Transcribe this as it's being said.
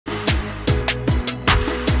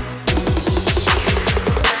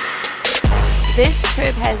This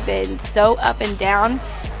trip has been so up and down,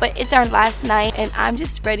 but it's our last night and I'm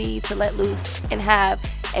just ready to let loose and have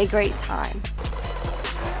a great time.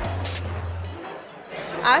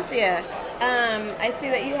 Asiah, I see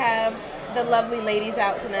that you have the lovely ladies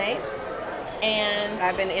out tonight, and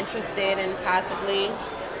I've been interested in possibly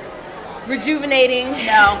rejuvenating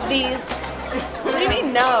these. What do you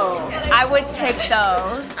mean no? I would take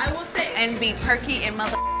those I will take. and be perky and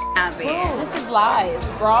mother happy. Ooh, this is lies.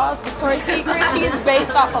 Bras, Victoria's Secret, she is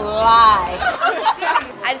based off a lie.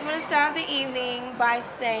 I just want to start off the evening by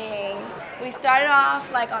saying we started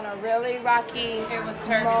off like on a really rocky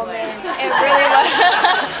moment. It really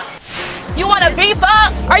was. You want to beef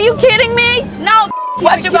up? Are you kidding me? No.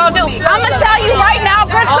 What you gonna do? I'm gonna tell you right now,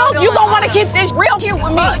 Crystal, you gonna want to keep this real cute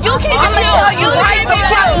with me. You keep it cute. You right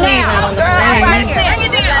now, girl. Right there.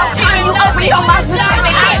 Bring it down. You open your mouth and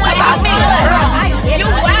say it about me. You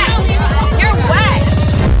whack. You're whack.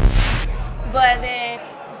 But then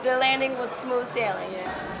the landing was smooth sailing.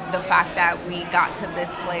 The fact that we got to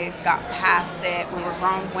this place, got past it, we were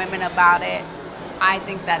grown women about it, I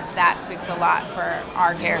think that speaks a lot for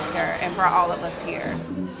our character and for all of us here.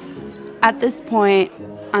 At this point,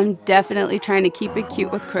 I'm definitely trying to keep it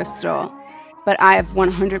cute with Crystal, but I have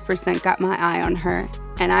 100% got my eye on her,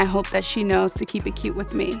 and I hope that she knows to keep it cute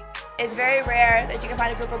with me. It's very rare that you can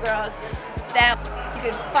find a group of girls that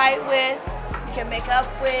you can fight with, you can make up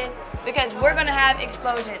with, because we're gonna have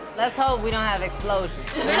explosions. Let's hope we don't have explosions.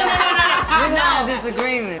 No.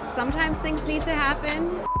 Disagreements. Sometimes things need to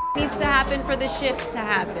happen. Needs to happen for the shift to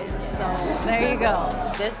happen. So there you go.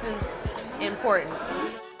 This is important.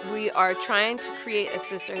 We are trying to create a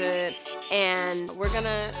sisterhood, and we're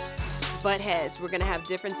gonna butt heads. We're gonna have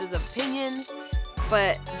differences of opinions,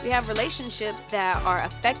 but we have relationships that are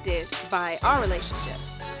affected by our relationship.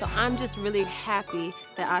 So I'm just really happy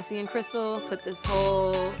that Asiah and Crystal put this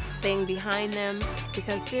whole thing behind them,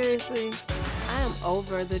 because seriously, I am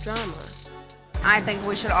over the drama. I think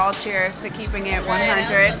we should all cheers to keeping it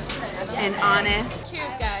 100 and honest.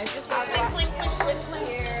 Cheers, guys. Just clink, clink, clink, clink,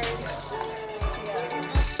 clink.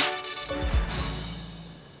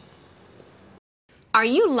 Are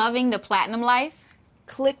you loving the platinum life?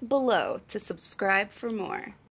 Click below to subscribe for more.